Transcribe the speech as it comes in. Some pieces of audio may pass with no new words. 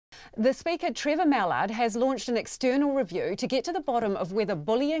The Speaker, Trevor Mallard, has launched an external review to get to the bottom of whether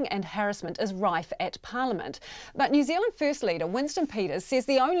bullying and harassment is rife at Parliament. But New Zealand First Leader Winston Peters says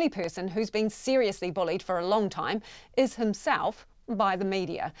the only person who's been seriously bullied for a long time is himself by the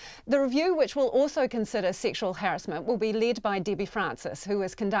media. The review, which will also consider sexual harassment, will be led by Debbie Francis, who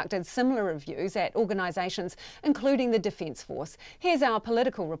has conducted similar reviews at organisations including the Defence Force. Here's our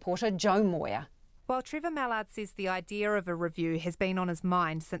political reporter, Jo Moyer. While Trevor Mallard says the idea of a review has been on his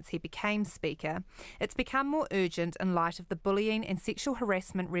mind since he became Speaker, it's become more urgent in light of the bullying and sexual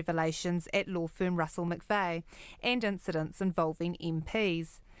harassment revelations at law firm Russell McVeigh and incidents involving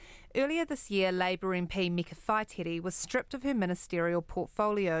MPs. Earlier this year, Labour MP Meka Whaitiri was stripped of her ministerial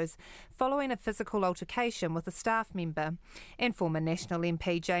portfolios following a physical altercation with a staff member, and former National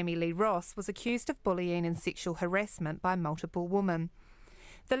MP Jamie Lee Ross was accused of bullying and sexual harassment by multiple women.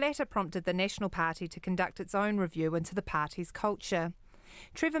 The latter prompted the National Party to conduct its own review into the party's culture.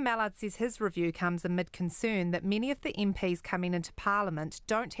 Trevor Mallard says his review comes amid concern that many of the MPs coming into Parliament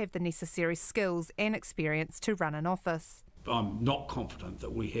don't have the necessary skills and experience to run an office. I'm not confident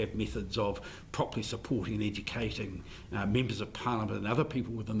that we have methods of properly supporting and educating members of Parliament and other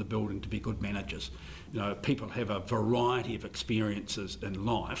people within the building to be good managers. You know, people have a variety of experiences in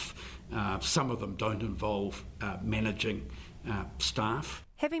life. Some of them don't involve managing staff.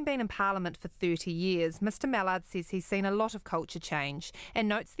 Having been in Parliament for 30 years, Mr Mallard says he's seen a lot of culture change and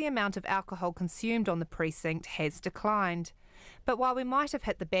notes the amount of alcohol consumed on the precinct has declined. But while we might have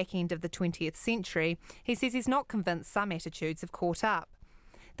hit the back end of the 20th century, he says he's not convinced some attitudes have caught up.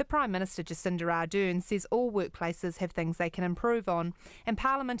 The Prime Minister Jacinda Ardern says all workplaces have things they can improve on, and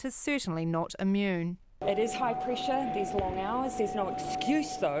Parliament is certainly not immune. It is high pressure, there's long hours, there's no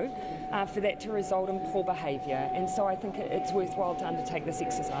excuse though for that to result in poor behaviour, and so I think it's worthwhile to undertake this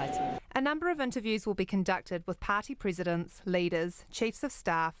exercise. A number of interviews will be conducted with party presidents, leaders, chiefs of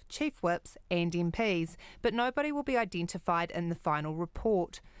staff, chief whips and MPs, but nobody will be identified in the final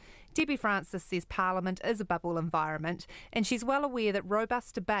report. Debbie Francis says Parliament is a bubble environment, and she's well aware that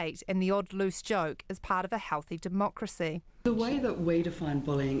robust debate and the odd loose joke is part of a healthy democracy. The way that we define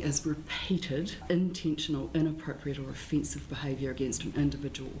bullying is repeated, intentional, inappropriate or offensive behaviour against an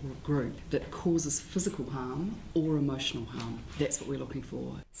individual or a group that causes physical harm or emotional harm. That's what we're looking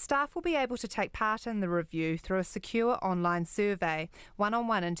for. Staff will be able to take part in the review through a secure online survey,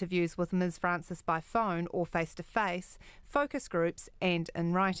 one-on-one interviews with Ms Francis by phone or face-to-face, focus groups and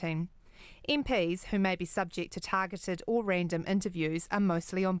in writing. MPs, who may be subject to targeted or random interviews, are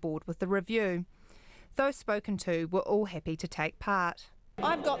mostly on board with the review. Those spoken to were all happy to take part.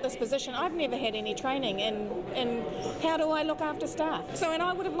 I've got this position, I've never had any training in how do I look after staff, and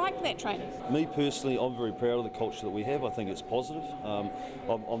I would have liked that training. Me personally, I'm very proud of the culture that we have. I think it's positive.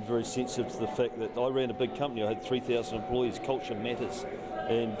 I'm very sensitive to the fact that I ran a big company, I had 3,000 employees. Culture matters,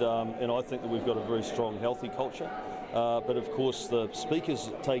 and I think that we've got a very strong, healthy culture. But of course the Speaker's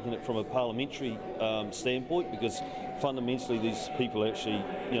taken it from a parliamentary standpoint, because fundamentally these people are actually,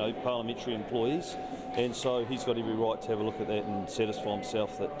 parliamentary employees, and so he's got every right to have a look at that and satisfy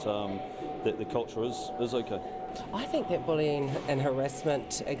himself that that the culture is okay. I think that bullying and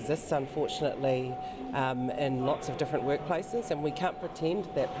harassment exists, unfortunately, in lots of different workplaces, and we can't pretend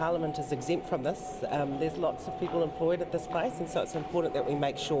that Parliament is exempt from this. There's lots of people employed at this place, and so it's important that we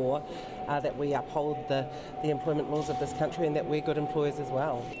make sure that we uphold the employment laws of this country and that we're good employers as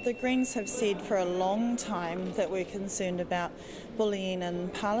well. The Greens have said for a long time that we're concerned about bullying in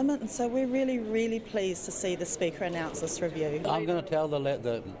Parliament, and so we're really, really pleased to see the Speaker announce this review. I'm going to tell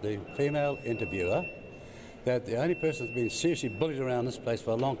the female interviewer that the only person that's been seriously bullied around this place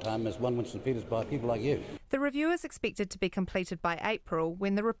for a long time is one Winston Peters by people like you. The review is expected to be completed by April,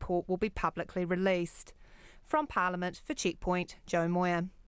 when the report will be publicly released. From Parliament for Checkpoint, Jo Moyer.